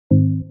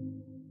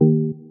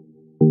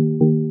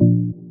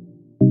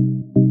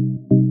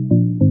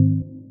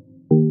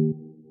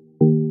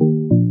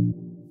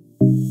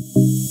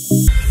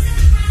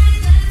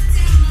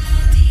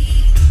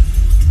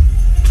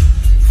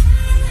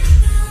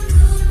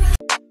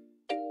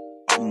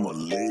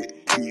Hi,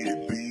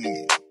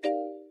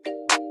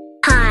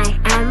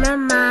 I'm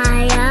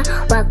Rumyah.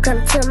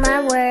 Welcome to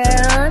my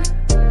world.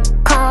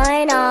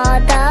 Calling all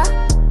the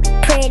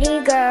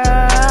pretty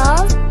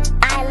girls.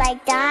 I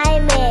like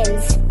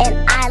diamonds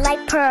and I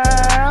like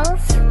pearls.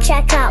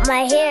 Check out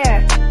my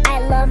hair.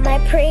 I love my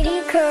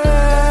pretty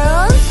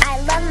curls. I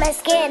love my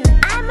skin.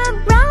 I'm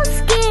a brown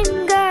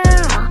skin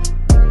girl.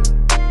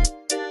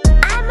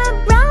 I'm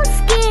a brown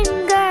skin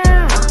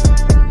girl.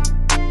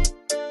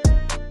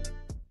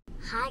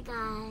 Hi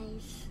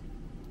guys.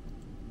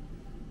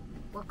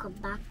 Welcome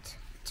back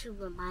to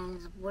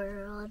Rumyah's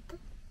world.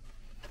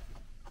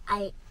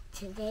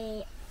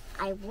 Today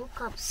I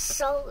woke up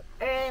so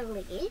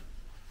early,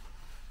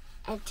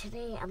 and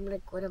today I'm gonna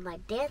go to my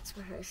dance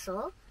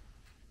rehearsal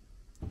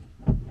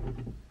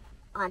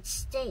on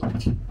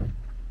stage,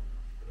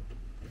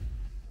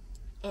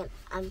 and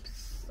I'm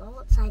so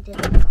excited.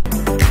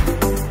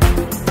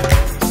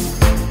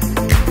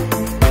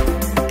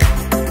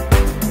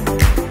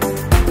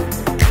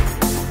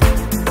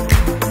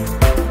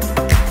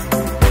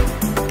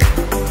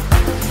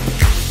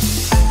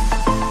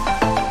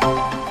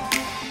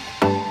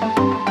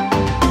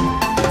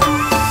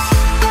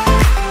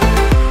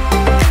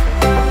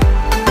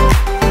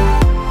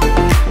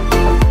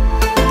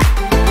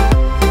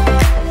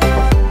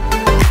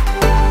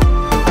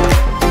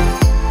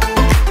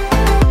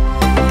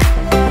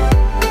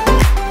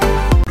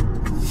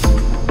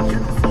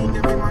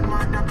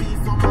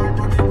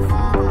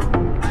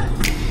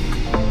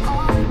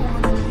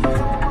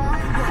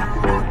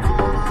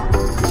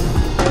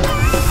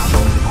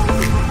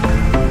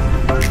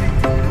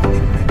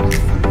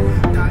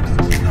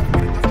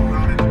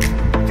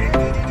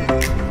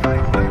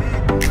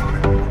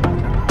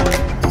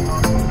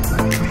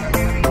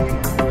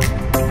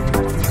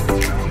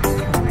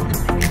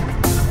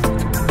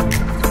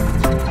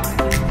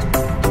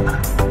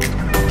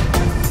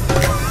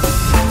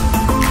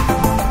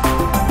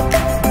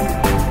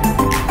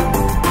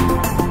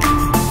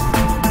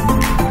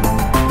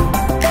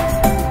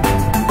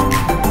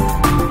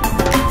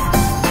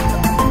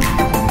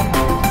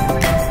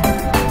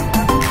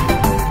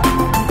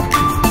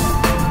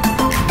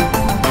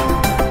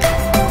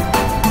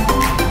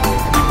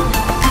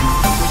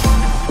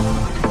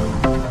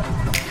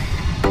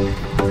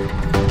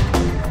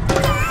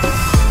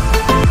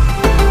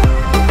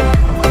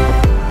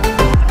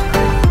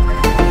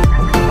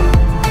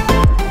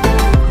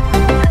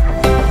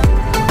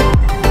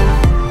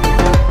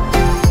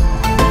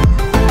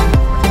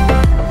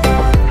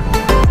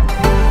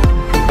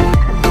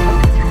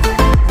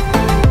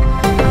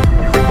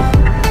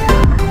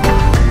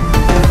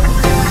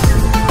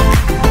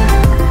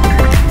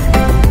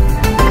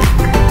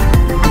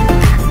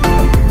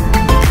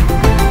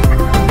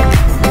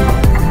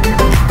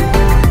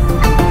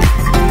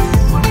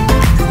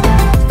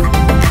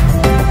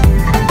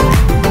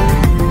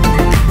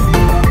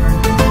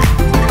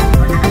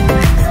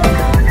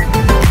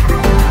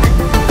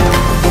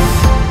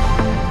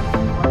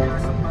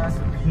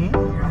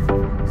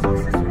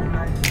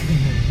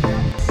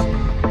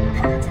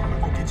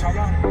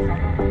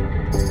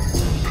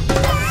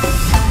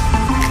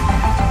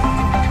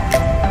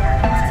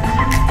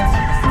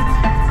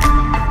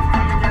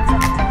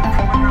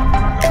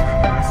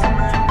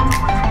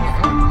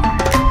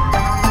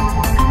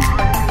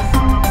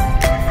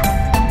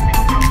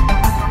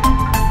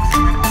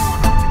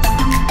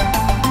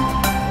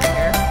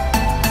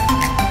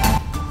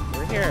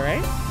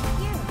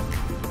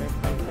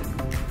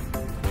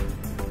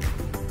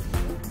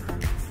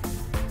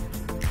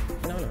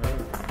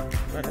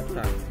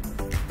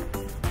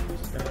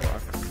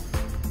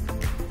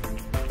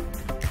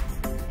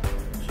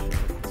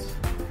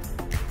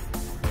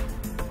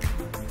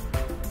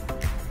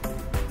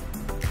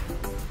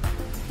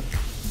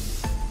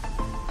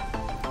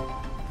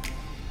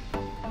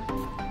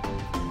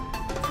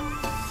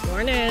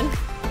 Morning.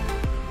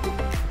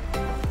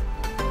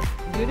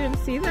 You didn't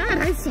see that?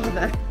 I saw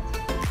that.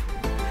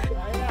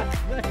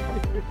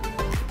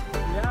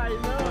 Yeah, I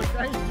know.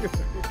 Thank you.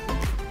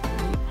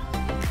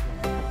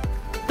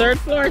 Third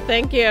floor,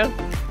 thank you.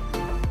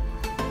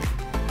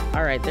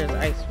 All right, there's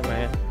ice for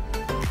my...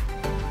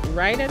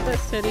 Right at the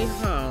city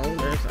hall,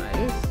 there's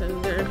ice,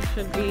 and there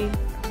should be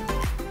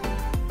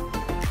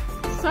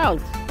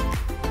salt.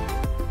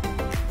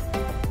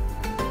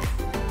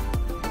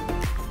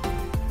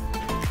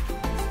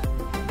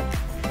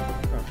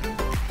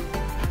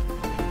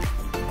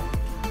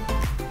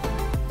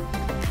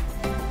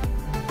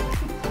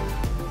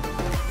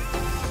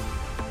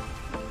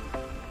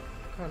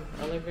 Come,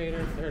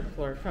 elevator, third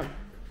floor, come.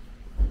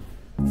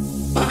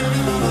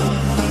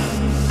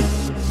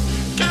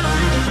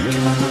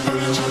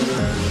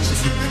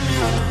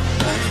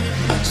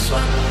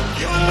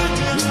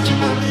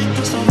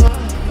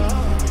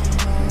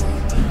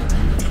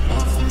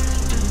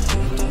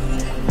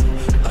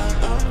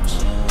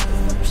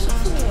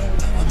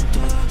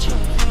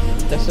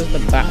 This is the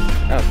back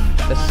of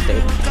the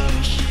stage.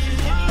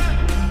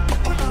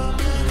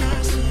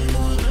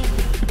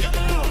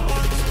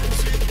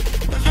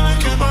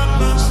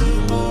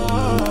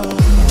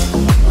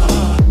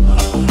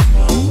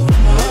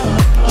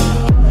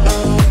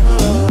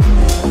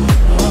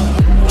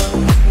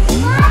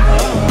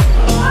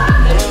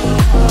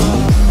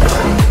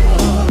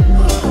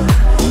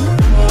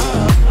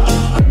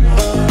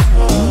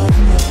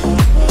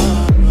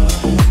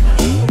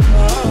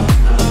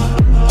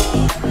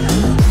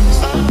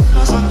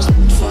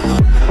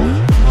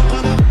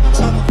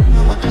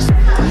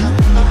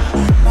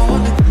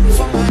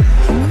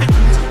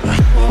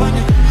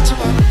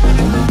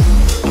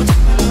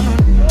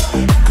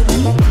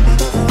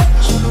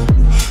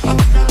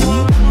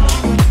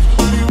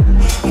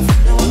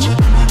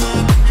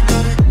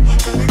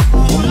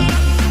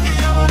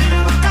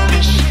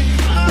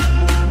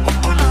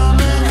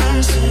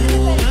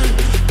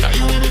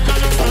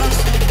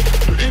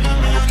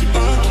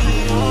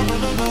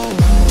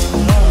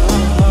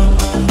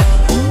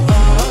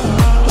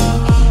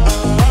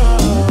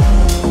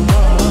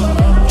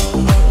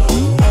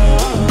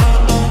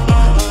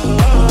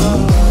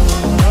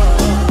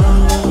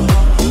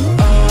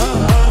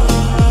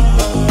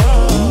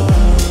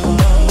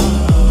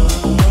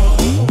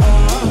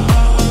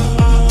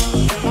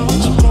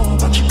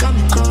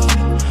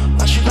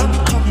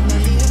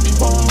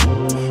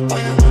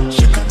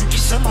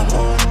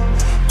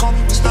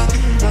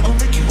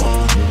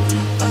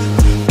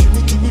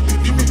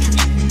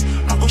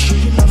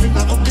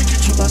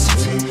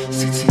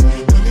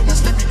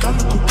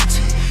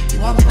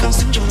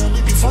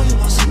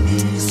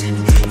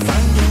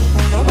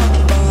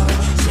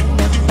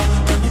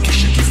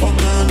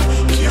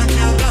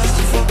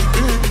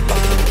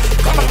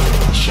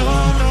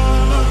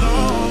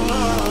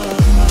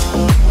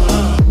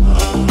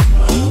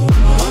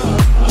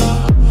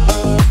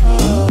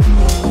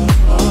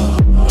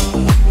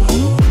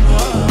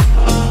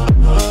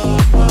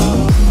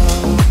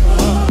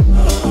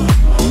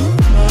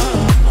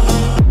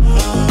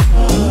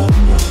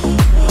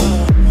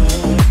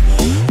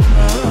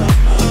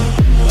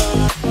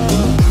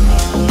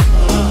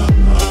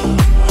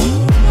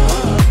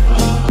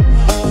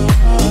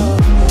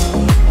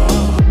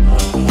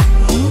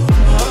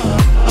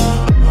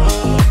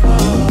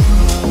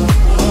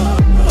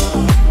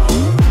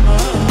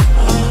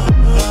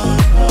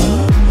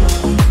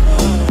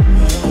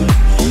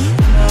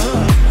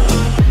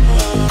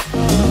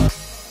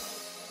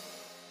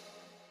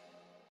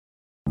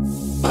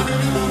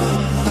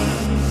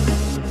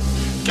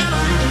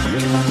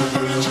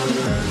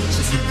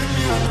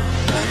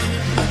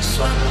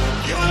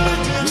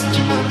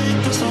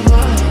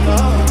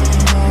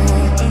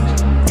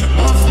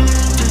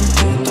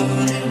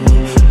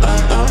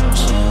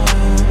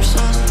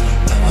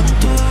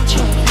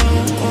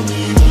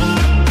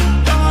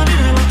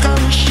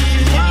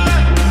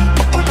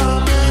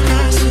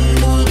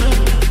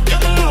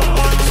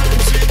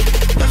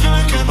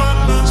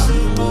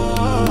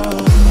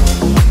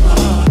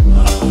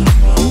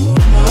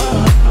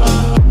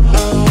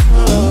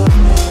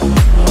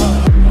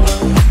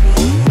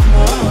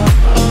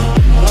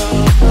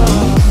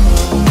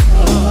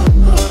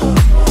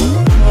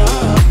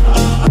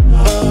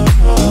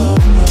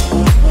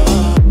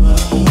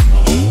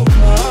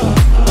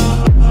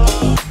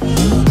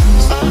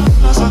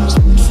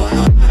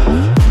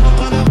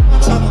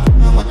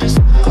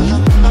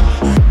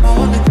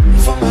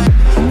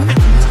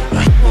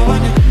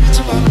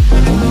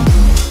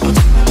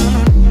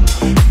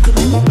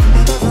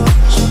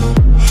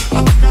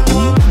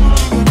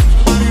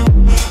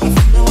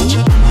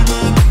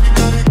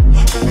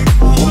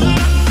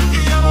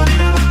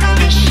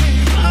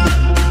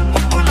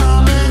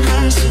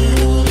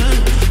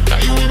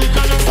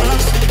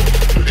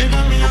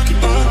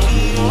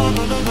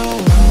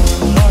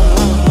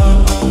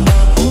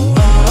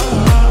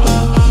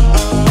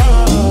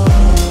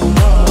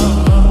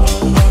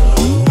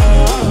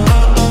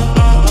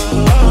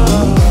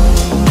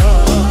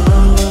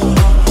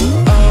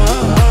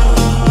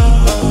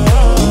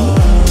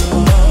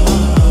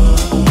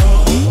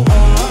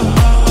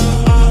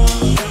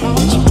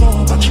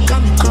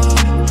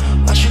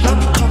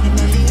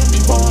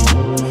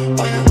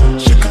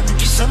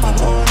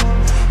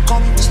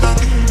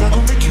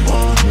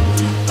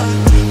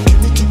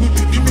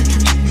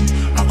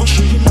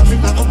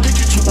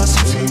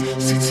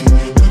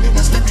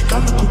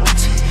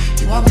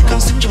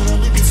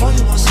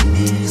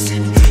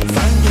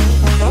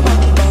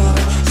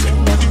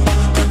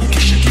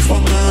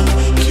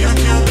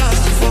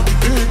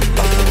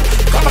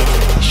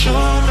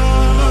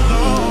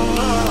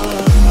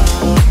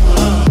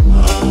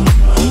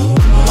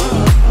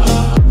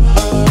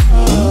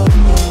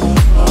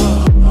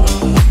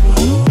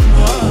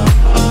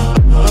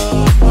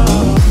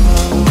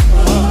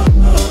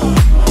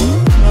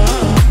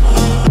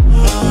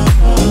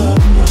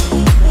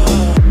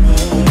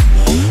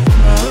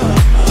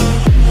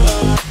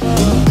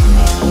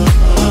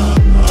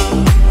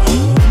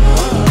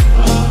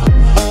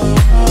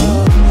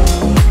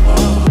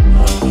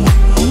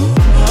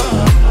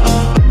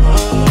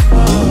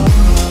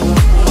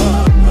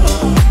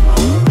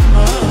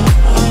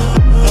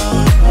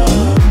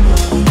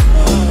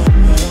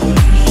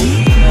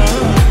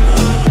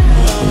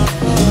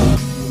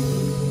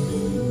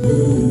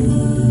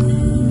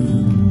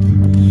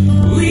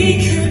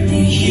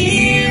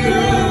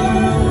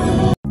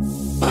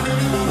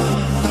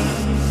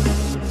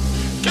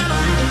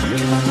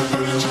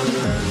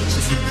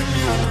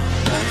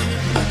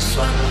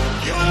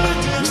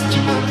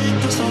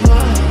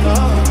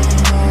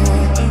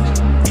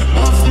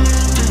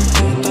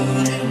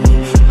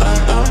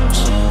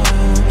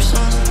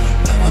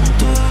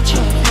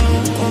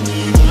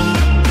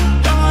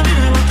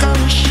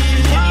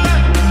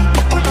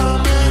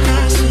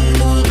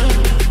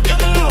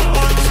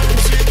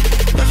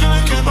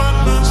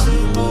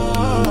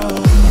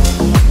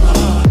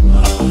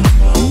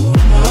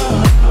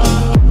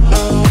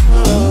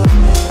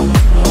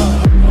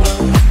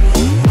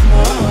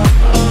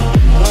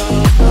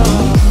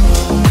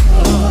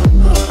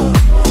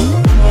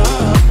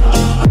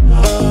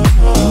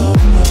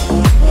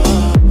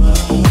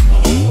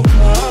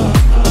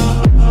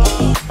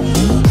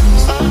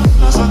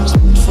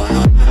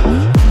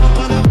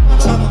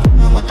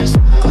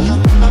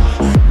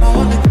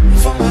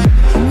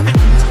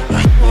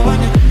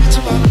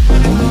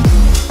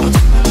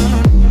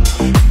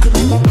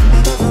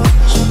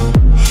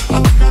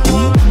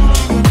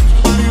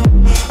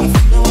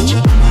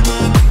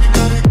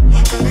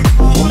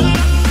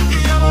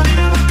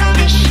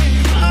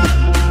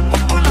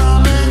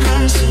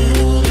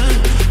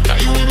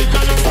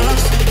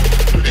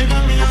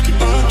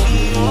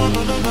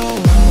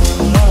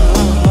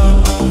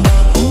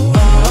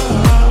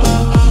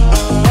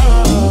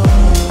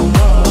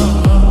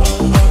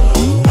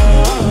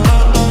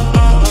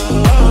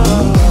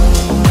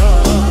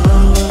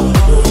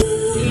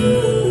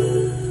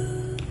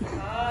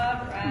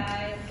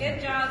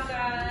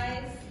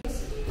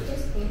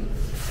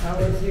 How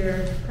was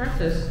your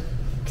practice?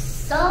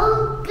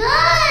 So good!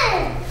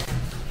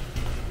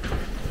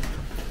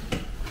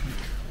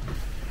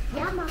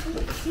 Yeah, Mommy.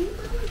 See,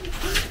 Mommy,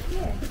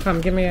 here.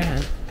 Come, give me your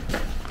hand.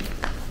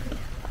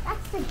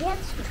 That's the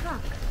dance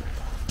truck.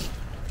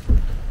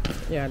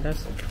 Yeah,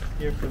 that's...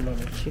 Here for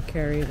Mommy. She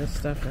carried the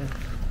stuff in.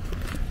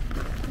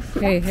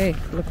 Hey,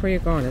 look where you're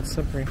going. It's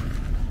slippery.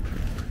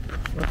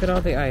 Look at all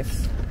the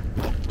ice.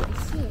 I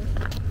see it.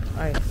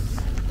 Ice.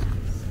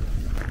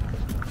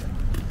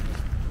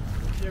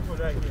 Careful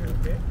right here,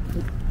 okay?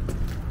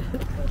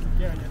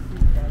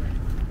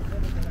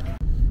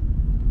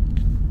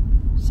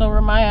 So,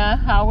 Rumyah,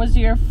 how was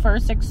your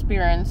first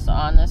experience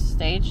on the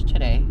stage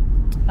today?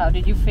 How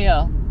did you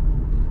feel?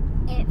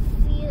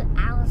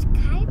 I was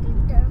kind of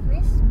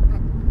nervous,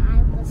 but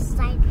I was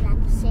excited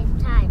at the same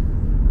time.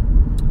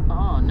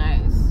 Oh,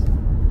 nice.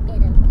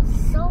 And it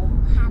was so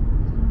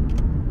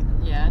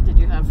happy. Yeah, did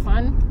you have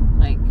fun?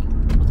 Like,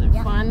 was it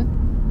Yeah. fun?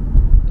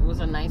 It was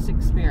a nice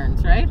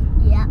experience, right?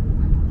 Yeah.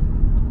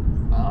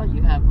 Well,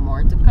 you have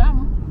more to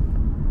come.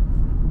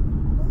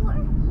 More?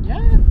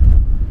 Yeah.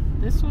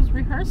 This was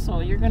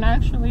rehearsal. You're going to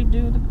actually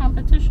do the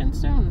competition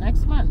soon,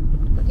 next month.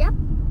 Yep.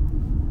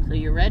 So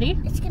you ready?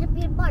 It's going to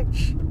be in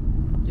March.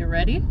 You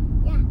ready?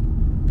 Yeah.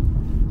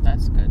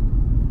 That's good.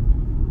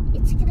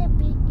 It's going to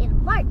be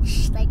in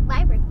March, like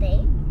my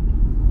birthday.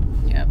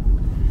 Yep.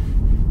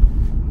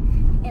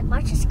 And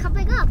March is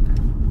coming up.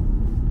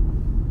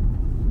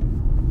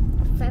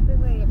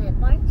 February and then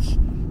March.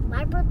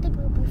 My birthday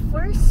will be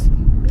first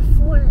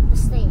before the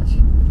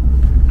stage.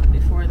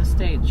 Before the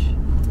stage.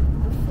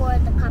 Before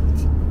the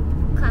competition.